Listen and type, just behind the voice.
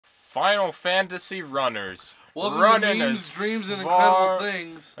Final Fantasy runners. Welcome to Memes, Dreams, and Incredible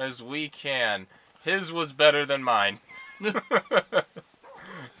Things. As we can. His was better than mine.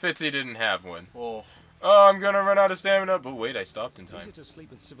 Fitzy didn't have one. Oh, I'm gonna run out of stamina. But wait, I stopped in time.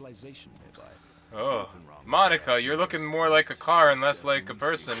 Oh, Monica, you're looking more like a car and less like a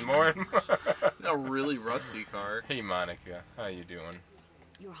person. More. A really rusty car. Hey, Monica, how you doing?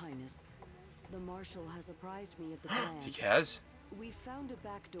 Your Highness, the Marshal has apprised me of the plan. He has? We found a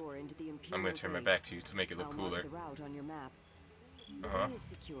back door into the Imperial I'm gonna turn my base. back to you to make it look I'll cooler. mark the route on your map. The way is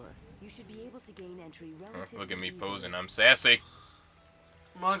secure. You should be able to gain entry relatively Look at me easily. posing. I'm sassy.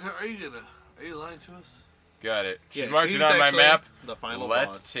 Monica, are you lying to us? Got it. Yeah, She's marching she's on my actually map. the final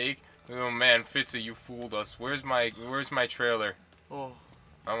Let's boss. take. Oh man, Fitzy, you fooled us. Where's my trailer? Oh,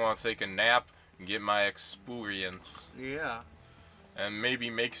 I want to take a nap and get my experience. Yeah. And maybe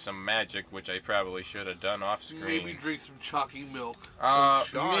make some magic, which I probably should have done off screen. maybe drink some chalky milk.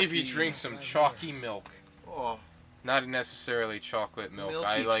 Maybe drink some chalky milk. Oh. Not necessarily chocolate milk.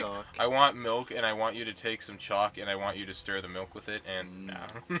 Milky chalk. I want milk, and I want you to take some chalk, and I want you to stir the milk with it, and no.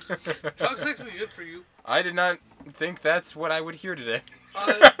 Chalk's actually good for you. I did not think that's what I would hear today.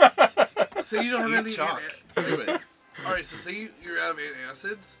 Say you don't have any chalk. Do it. Alright, so say you're out of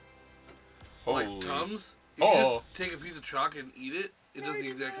antacids, like Holy- Tums. You just take a piece of chalk and eat it. It does the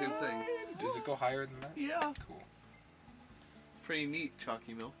exact same thing. Does it go higher than that? Yeah. Cool. It's pretty neat,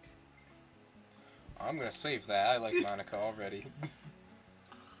 chalky milk. I'm gonna save that. I like Monica already.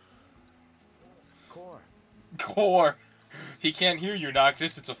 Core. He can't hear you,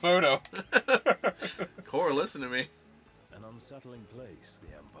 Noctis. It's a photo. Core, listen to me. An unsettling place,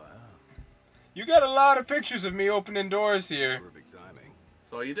 the Empire. You got a lot of pictures of me opening doors here. Perfect timing.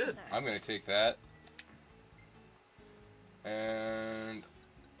 That's all you did. I'm gonna take that. And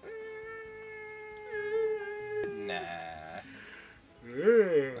nah.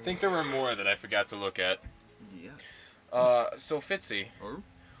 I think there were more that I forgot to look at. Yes. So Fitzy, Or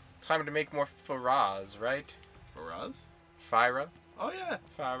time to make more Faraz, right? Faraz? Fyra? Oh yeah.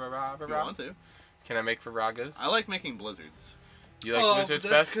 Fyra. If you want to. Can I make Faragas? I like making blizzards. You like lizards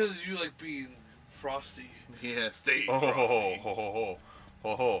best? That's because you like being frosty. Yeah, stay Oh, ho, frosty. ho, ho, ho, ho,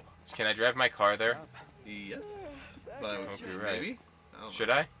 ho, ho. Can I drive my car there? Yes. But Hope you're right. maybe? I don't Should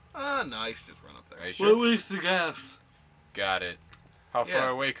know. I? No, you should just run up there. I What should. waste the gas? Got it. How Yeah. far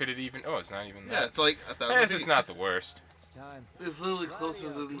away could it even? Oh, it's not even that. Yeah, it's like 1,000 Yes, feet. it's not the worst. It's time. It's literally closer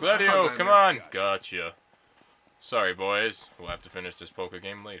than... Gladio, Hot come Diner. on. Gotcha. Sorry, boys. We'll have to finish this poker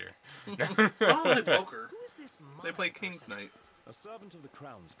game later. I don't like poker. They play King's Knight. A servant of the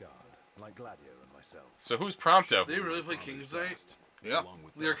Crown's Guard, like Gladio and myself. So who's Prompto? They really play King's Knight? Yeah. Along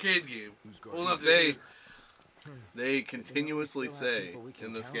with The arcade game. Well, not They the they continuously say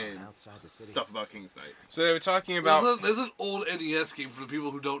in this game stuff about King's Knight. So they were talking about... There's an old NES game for the people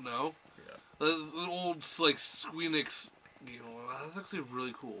who don't know. Yeah. There's an old, like, Squeenix game. That's actually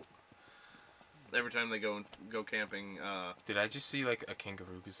really cool. Every time they go camping, Did I just see like a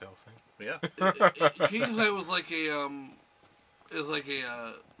kangaroo gazelle thing? yeah. King's Knight was like a,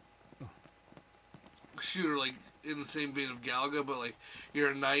 shooter, like, in the same vein of Galaga, but, like, you're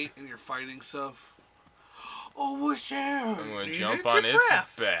a knight and you're fighting stuff. Oh, what's there? I'm gonna You jump hit on your its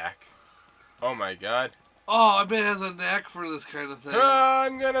breath. back. Oh my god. Oh, I bet it has a knack for this kind of thing.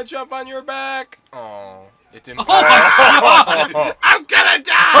 I'm gonna jump on your back. Oh, it didn't. I'm gonna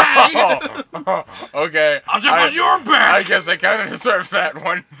die! Okay. I'll jump on your back! I guess I kind of deserve that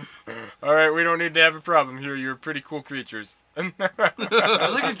one. All right, we don't need to have a problem here. You're pretty cool creatures. It's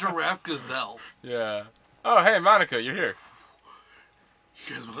like a giraffe gazelle. Yeah. Oh, hey, Monica, you're here.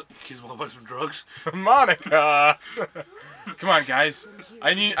 You guys want to buy some drugs? Monica. Come on, guys.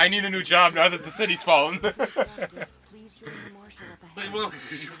 I need a new job now that the city's fallen. Please join the Marshal up Hey, ahead. Monica,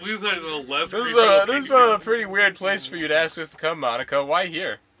 could you please have a less This is a pretty weird place for you to ask us to come, Monica. Why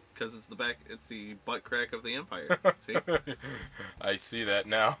here? Because it's the butt crack of the Empire. See? I see that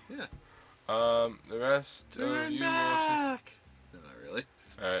now. Yeah. The rest of you. No, not really.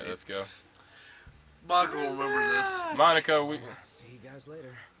 All right, let's go. Monica will remember this. Monica, we. See you guys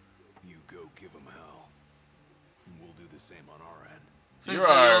later. You go give them hell. And we'll do the same on our end. Thanks, You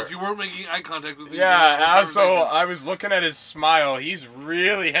are- Daniels. You weren't making eye contact with me. Yeah, also, I was looking at his smile. He's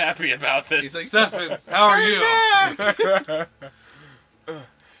really happy about this. He's like, Stefan, how are you?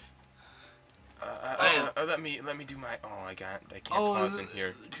 Let me do my. Oh, I can't pause in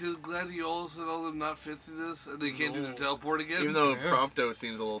here. Because Gladiolus and all them not fit to this, and they can't do their teleport again. even though Prompto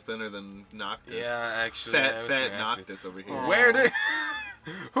seems a little thinner than Noctis. Yeah, actually, I Fat was gonna have to- Noctis over here. Where did?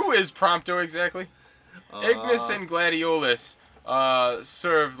 Who is Prompto exactly? Ignis and Gladiolus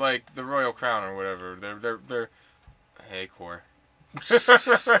serve like the royal crown or whatever. They're. Hey, Core.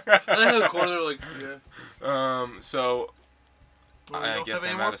 I had a corner like, yeah. So Well, we I don't guess have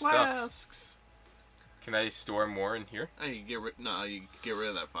any I'm more out of stuff. flasks. Can I store more in here? Hey, you get rid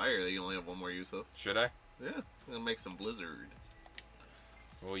of that fire that you only have one more use of. Should I? Yeah, gonna make some blizzard.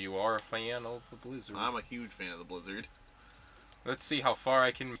 Well, you are a fan of the blizzard. I'm a huge fan of the blizzard. Let's see how far I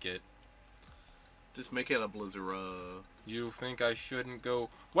can make it. Just make it a blizzard. You think I shouldn't go?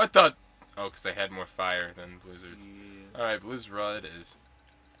 What the? Oh, because I had more fire than blizzards. Yeah. All right, blizzard it is.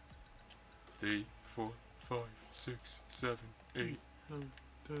 3, 4, 5, 6, 7, 8,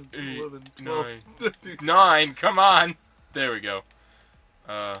 10, 8, 11, 9, 13. 9. Come on. There we go.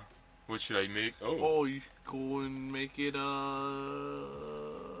 What should I make? Oh. Oh, you should go and make it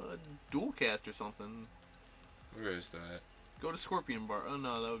dual cast or something. Where is that? Go to Scorpion Bar. Oh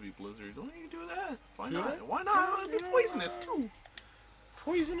no, that would be Blizzard. Don't you do that? Why Should not? I? Why not? It would be poisonous too.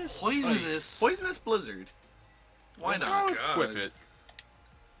 Poisonous. Poisonous. ice. Poisonous Blizzard. Why I'll not? equip it.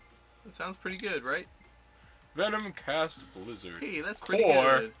 That sounds pretty good, right? Venom cast blizzard. Hey, that's pretty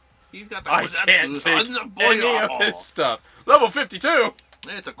Core. good. He's got the I can't take the any of his stuff. Level 52.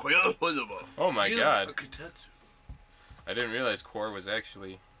 It's a Koyo. Oh my Yeah, god. a Kitetsu. I didn't realize Core was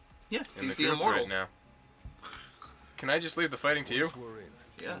actually Yeah, in he's the the group immortal. right now. Can I just leave the fighting to you? Once we're in,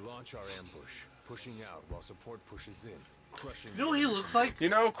 Yeah. we launch our ambush, pushing out while support pushes in, crushing. You know what he looks like? You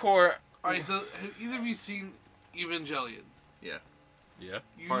know, Core. Alright, so have either of you seen Evangelion? Yeah. Yeah.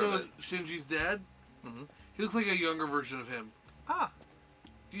 You Part of know it. Shinji's dad? Mhm. He looks like a younger version of him. Ah.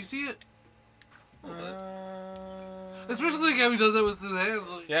 Do you see it? Uh, Especially the guy who does that with his hands.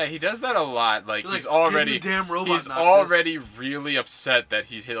 Like, yeah, he does that a lot. Like, like, he's "Give me already a damn robot, he's not already really upset that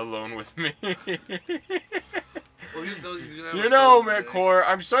he's hit alone with me. Well, he just knows he's gonna have You a know, son one man, day. Core,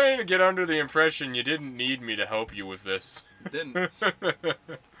 I'm starting to get under the impression you didn't need me to help you with this. Didn't. He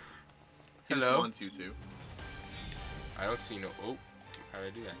just Hello? wants you to. I don't see no. Oh, how did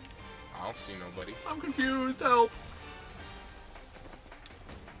I do that? I don't see nobody. I'm confused. Help.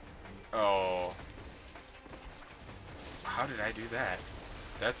 Oh. How did I do that?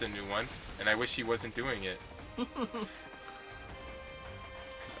 That's a new one, and I wish he wasn't doing it. Because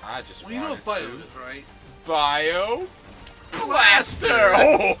I just Well, you know wanted what bio to. is, right? Bio Blaster!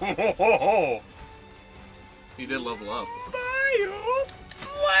 Oh, ho, ho, ho, ho. He did level up. Bio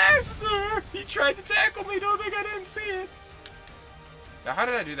Blaster! He tried to tackle me, don't think I didn't see it. Now, how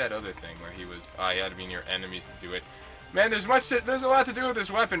did I do that other thing where he was... Oh, you had to be near enemies to do it. Man, there's a lot to do with this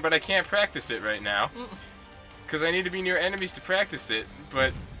weapon, but I can't practice it right now. Because I need to be near enemies to practice it,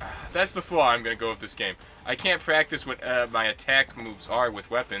 but that's the flaw I'm going to go with this game. I can't practice what my attack moves are with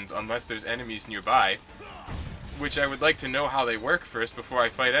weapons unless there's enemies nearby, which I would like to know how they work first before I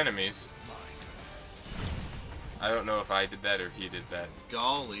fight enemies. I don't know if I did that or he did that.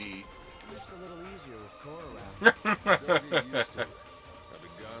 Golly. Just a little easier with Core around. You'll get used to it. I'll be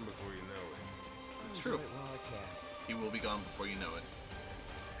gone before you know it. It's true. Enjoy it while I can. He will be gone before you know it.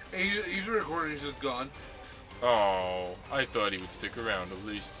 Hey, he's recording, he's just gone. Oh, I thought he would stick around at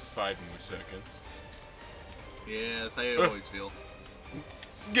least 5 more seconds. Yeah, that's how you always feel.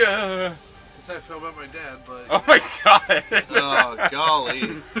 Gah. That's how I felt about my dad, but... Oh my god! Oh,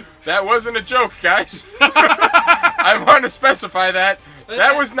 golly. That wasn't a joke, guys. I want to specify that.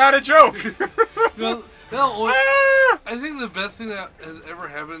 That was not a joke. No, no, Ah! I think the best thing that has ever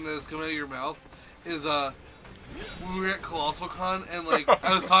happened that has come out of your mouth is when we were at Colossal Con and like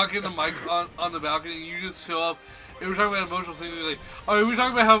I was talking to Mike on the balcony and you just show up and we were talking about emotional things. We were like, oh, we were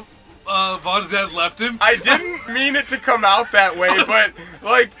talking about how Vaughn's dad left him. I didn't mean it to come out that way, but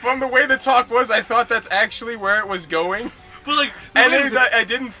like from the way the talk was, I thought that's actually where it was going. But like, And I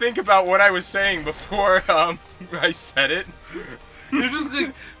didn't think about what I was saying before I said it. you're just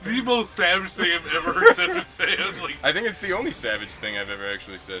like the most savage thing I've ever heard someone say. I was like, I think it's the only savage thing I've ever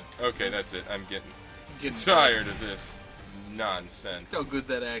actually said. Okay, that's it. I'm getting Getting tired of this nonsense. Look how good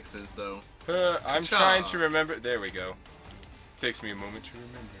that axe is, though. I'm Cha. trying to remember. There we go. Takes me a moment to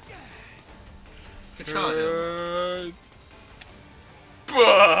remember. Ka-cha him.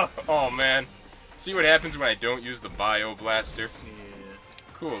 Oh man. See what happens when I don't use the Bio Blaster? Yeah.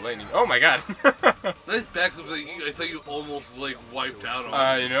 Cool, lightning. Oh my god. nice backflips that I thought you almost like wiped out on.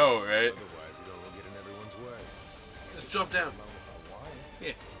 I know, right? Otherwise, you don't get in everyone's way. Just jump down.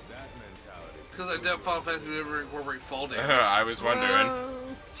 Yeah. That mentality. Because I doubt Final Fantasy would ever incorporate fall damage. I was wondering.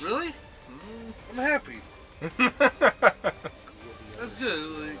 Really? I'm happy. That's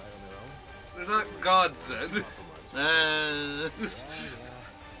good. Like, they're not gods then.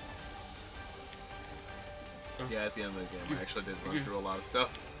 Yeah, at the end of the game, I actually did run through a lot of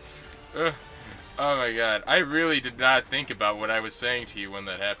stuff. Oh my god. I really did not think about what I was saying to you when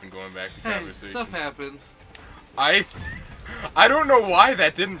that happened going back to Hey, conversation. stuff happens. I I don't know why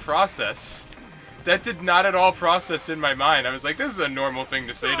that didn't process. That did not at all process in my mind. I was like, this is a normal thing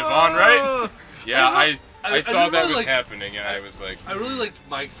to say to Vaughn, right? Yeah, I saw that was happening, and I was like... I really liked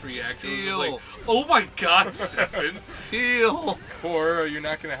Mike's reaction. It was Heal. like, oh my god, Stefan. Heal. Core, are you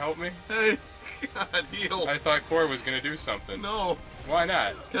not going to help me? Hey, God, heal. I thought Core was going to do something. No, Why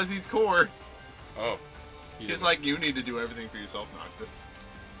not? because he's core. Oh. He He's didn't. like, you need to do everything for yourself, Noctis.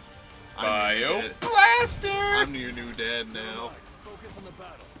 I'm your new Bio dad. Blaster! I'm your new dad now. Focus on the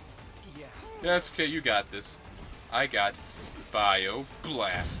battle. Yeah. Yeah, it's okay, you got this. I got Bio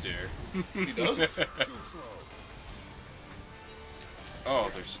Blaster. He does.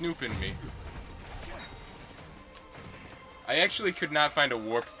 Oh, they're snooping me. I actually could not find a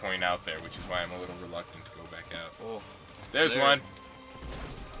warp point out there, which is why I'm a little reluctant to go back out. Oh, There's there. one.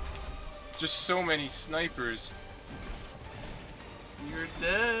 Just so many snipers You're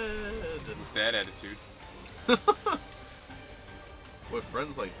dead. with that attitude. With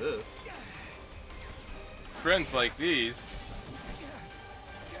friends like this. Friends like these.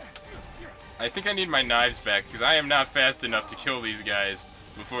 I think I need my knives back, because I am not fast enough to kill these guys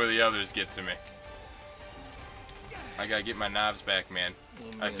before the others get to me. I gotta get my knives back, man. Oh,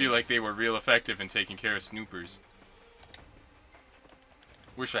 I man. feel like they were real effective in taking care of snoopers.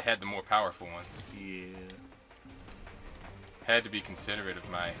 Wish I had the more powerful ones. Yeah. Had to be considerate of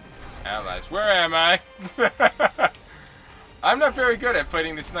my allies. Where am I? I'm not very good at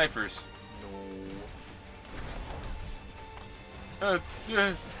fighting the snipers.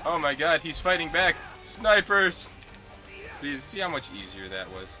 Oh my god, he's fighting back. Snipers! See how much easier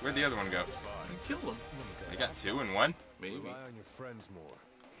that was. Where'd the other one go? You killed him. I got 2 in 1. Maybe. Rely on your friends more.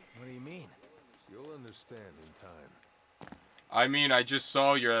 What do you mean? You'll understand in time. I mean, I just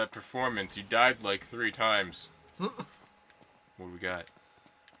saw your performance. You died like 3 times. What do we got?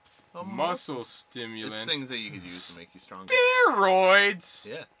 A Muscle stimulant. It's things that you could use to make you stronger. Steroids!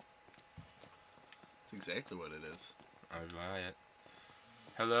 Yeah. That's exactly what it is. I buy it.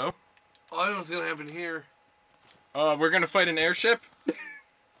 Hello? Oh, I know what's gonna happen here. We're gonna fight an airship?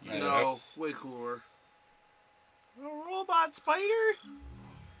 No, Yes. way cooler. A robot spider?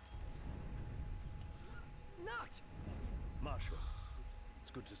 Knocked! Marshal, it's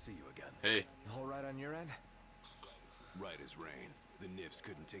good to see you again. Hey. All right on your end? Right as rain. The Nifs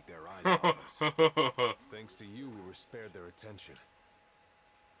couldn't take their eyes off us. Thanks to you, we were spared their attention.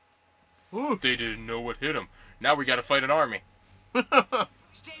 They didn't know what hit them. Now we gotta fight an army.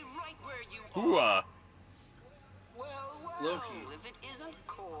 Stay right where you are. Hooah! Well, Loki. if it isn't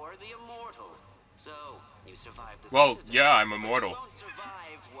Core the Immortal. So, you survived the Well, citadel, yeah, I'm but you immortal. won't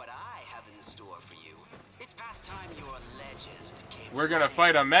survive what I have in store for you. It's past time your legend came We're to gonna an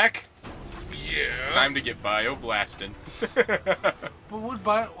fight a mech. Yeah. Time to get bio blasted. But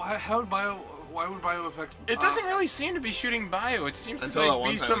why would bio affect? It doesn't really seem to be shooting bio. It seems Until to that like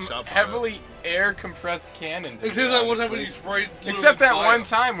one be time some it shot bio. heavily air compressed cannon. to Except be that one time honest. when you sprayed. Except that bio. one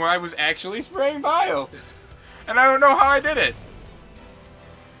time where I was actually spraying bio. And I don't know how I did it.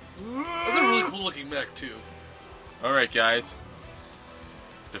 That's a really cool looking mech too. Alright, guys.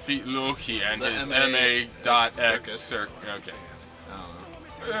 Defeat Loki and The his MA MA.X circus. circ. Okay.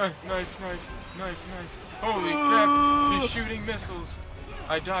 I don't know. Knife, knife, knife, knife. Holy crap, he's shooting missiles.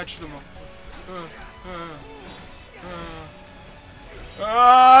 I dodged them all.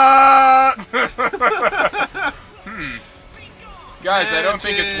 Guys, I don't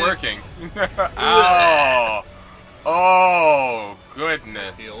think it's working. Ow! Oh,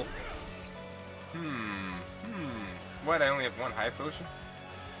 goodness. Heal. What, I only have 1 high potion?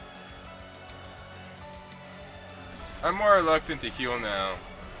 I'm more reluctant to heal now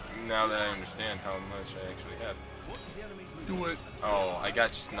that I understand how much I actually have. Do it. Oh, I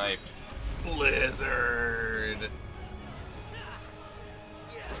got sniped. Blizzard.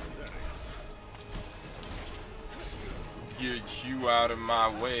 Get you out of my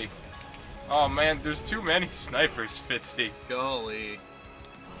way. Oh man, there's too many snipers, Fitzy. Golly.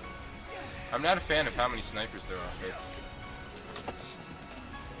 I'm not a fan of how many snipers there are, Fitz.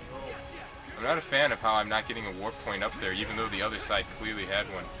 I'm not a fan of how I'm not getting a warp point up there, even though the other side clearly had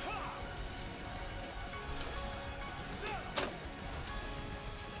one.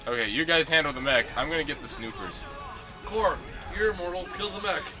 Okay, you guys handle the mech. I'm gonna get the snoopers. Core, you're immortal. Kill the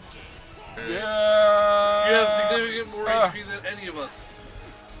mech. Yeah. You have significant more HP than any of us.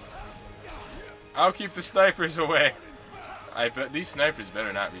 I'll keep the snipers away. I bet these snipers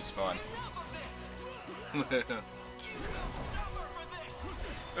better not respawn.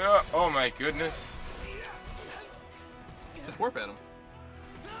 Oh my goodness. Just warp at him.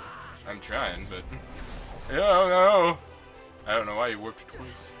 I'm trying, but... Oh no! I don't know why you warped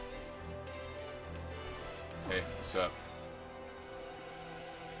twice. Hey, what's up?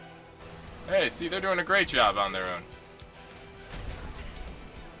 Hey, see, they're doing a great job on their own.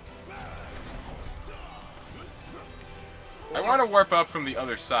 I want to warp up from the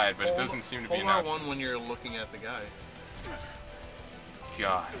other side, but it doesn't seem to be an Hold option. R1 when you're looking at the guy.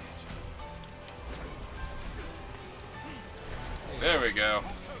 Got it. There we go.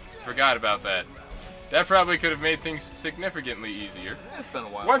 Forgot about that. That probably could have made things significantly easier. It's been a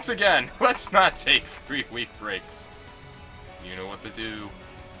while. Once again, let's not take 3-week breaks. You know what to do.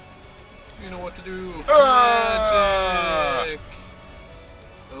 You know what to do. Ah! Magic.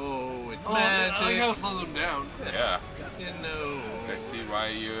 Oh, it's I magic. like how it slows him down. Yeah. You know. I see why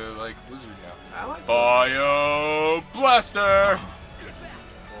you like Blizzard now. I like Bio Blaster!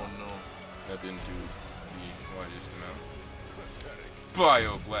 Oh no. That didn't do the largest amount.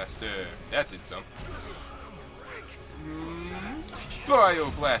 Bio Blaster! That did some. Bio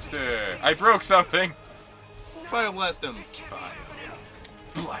Blaster! I broke something! Fire blast him.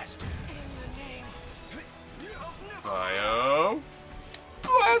 Bio Blaster! Bio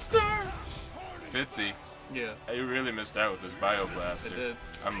Blaster! Fitzy, Yeah, you really missed out with this Bio I Blaster. did.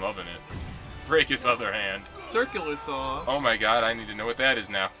 I'm loving it. Break his other hand. Circular saw. Oh my god, I need to know what that is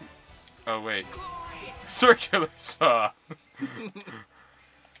now. Oh wait. Circular Saw!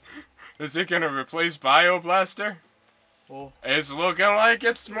 Is it gonna replace Bio Blaster? Oh. It's looking like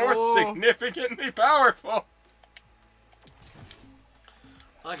it's more Oh. significantly powerful.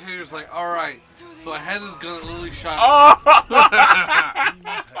 I like how you're just like, alright. So I had this gun that literally shot. Oh!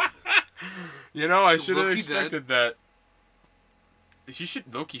 You know, I should have Loki expected that.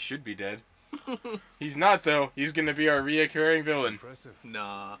 Loki should be dead. He's not though. He's gonna be our reoccurring villain. Impressive.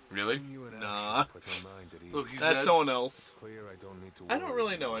 Nah. Really? Seeing you in Nah. action puts my mind at ease. Look, he's That's dead. someone else. Clear, I don't need to I don't worry.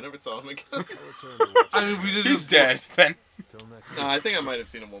 really know. I never saw him again. I'll return to watch I mean, we did He's just dead. Then. till next No, I think I might have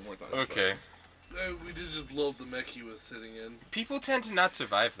seen him one more time. Okay. We did just blow up the mech he was sitting in. People tend to not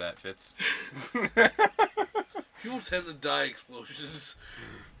survive that, Fitz. People tend to die explosions.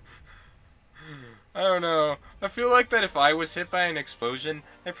 I don't know. I feel like that if I was hit by an explosion,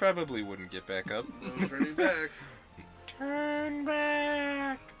 I probably wouldn't get back up. No turning back. Turn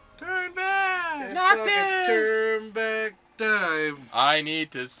back. Turn back. Not It's like this. a turn back time. I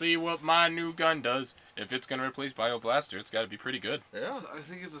need to see what my new gun does. If it's gonna replace Bio Blaster, it's gotta be pretty good. Yeah. I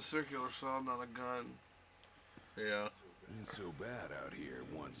think it's a circular saw, not a gun. Yeah. Ain't so bad out here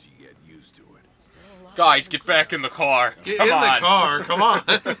once you get used to it. Guys, get back in the car. Get Come in on. the car. Come on.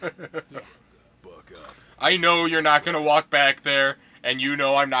 Buck up. I know you're not gonna walk back there, and you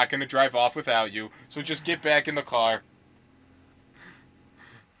know I'm not gonna drive off without you. So just get back in the car.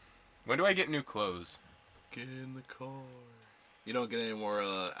 When do I get new clothes? Get in the car. You don't get any more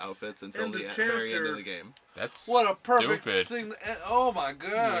outfits until In the the very end chapter. of the game. That's What a perfect stupid. thing to end. Oh my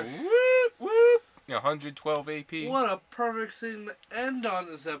gosh. Whoop, whoop. 112 AP. What a perfect thing to end on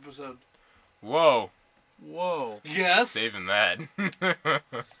this episode. Whoa. Whoa. Yes. Saving that.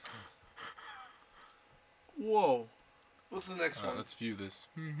 Whoa. What's the next one? Let's view this.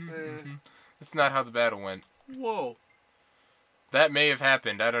 Eh. That's not how the battle went. Whoa. That may have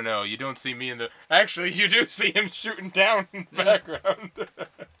happened. I don't know. You don't see me in the... Actually, you do see him shooting down in the background. That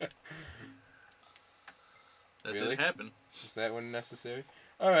Really? didn't happen. Is that one necessary?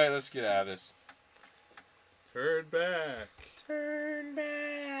 Alright, let's get out of this. Turn back. Turn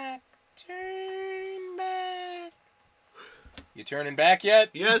back. Turn back. You turning back yet?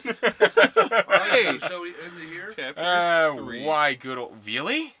 Yes. Hey, shall we end it here? Chapter 3. Why good old...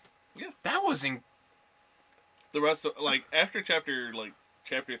 Really? Yeah. That wasn't... The rest of after chapter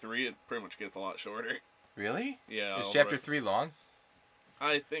 3, it pretty much gets a lot shorter. Really? Yeah. Is all chapter right. 3 long?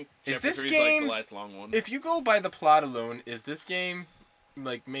 I think Is chapter this 3 is like game's- the last long one. If you go by the plot alone, is this game,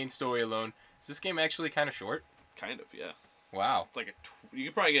 like, main story alone, is this game actually kind of short? Kind of, yeah. Wow. It's like you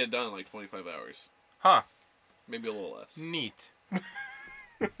could probably get it done in like 25 hours. Huh. Maybe a little less. Neat.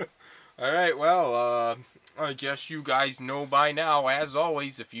 Alright, well, I guess you guys know by now, as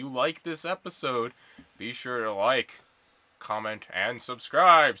always, if you like this episode, be sure to like, comment, and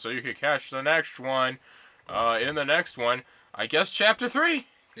subscribe so you can catch the next one. In the next one, I guess chapter 3.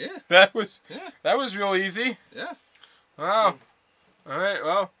 Yeah. That was Yeah. real easy. Yeah. Wow. Alright,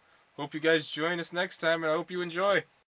 well, hope you guys join us next time, and I hope you enjoy.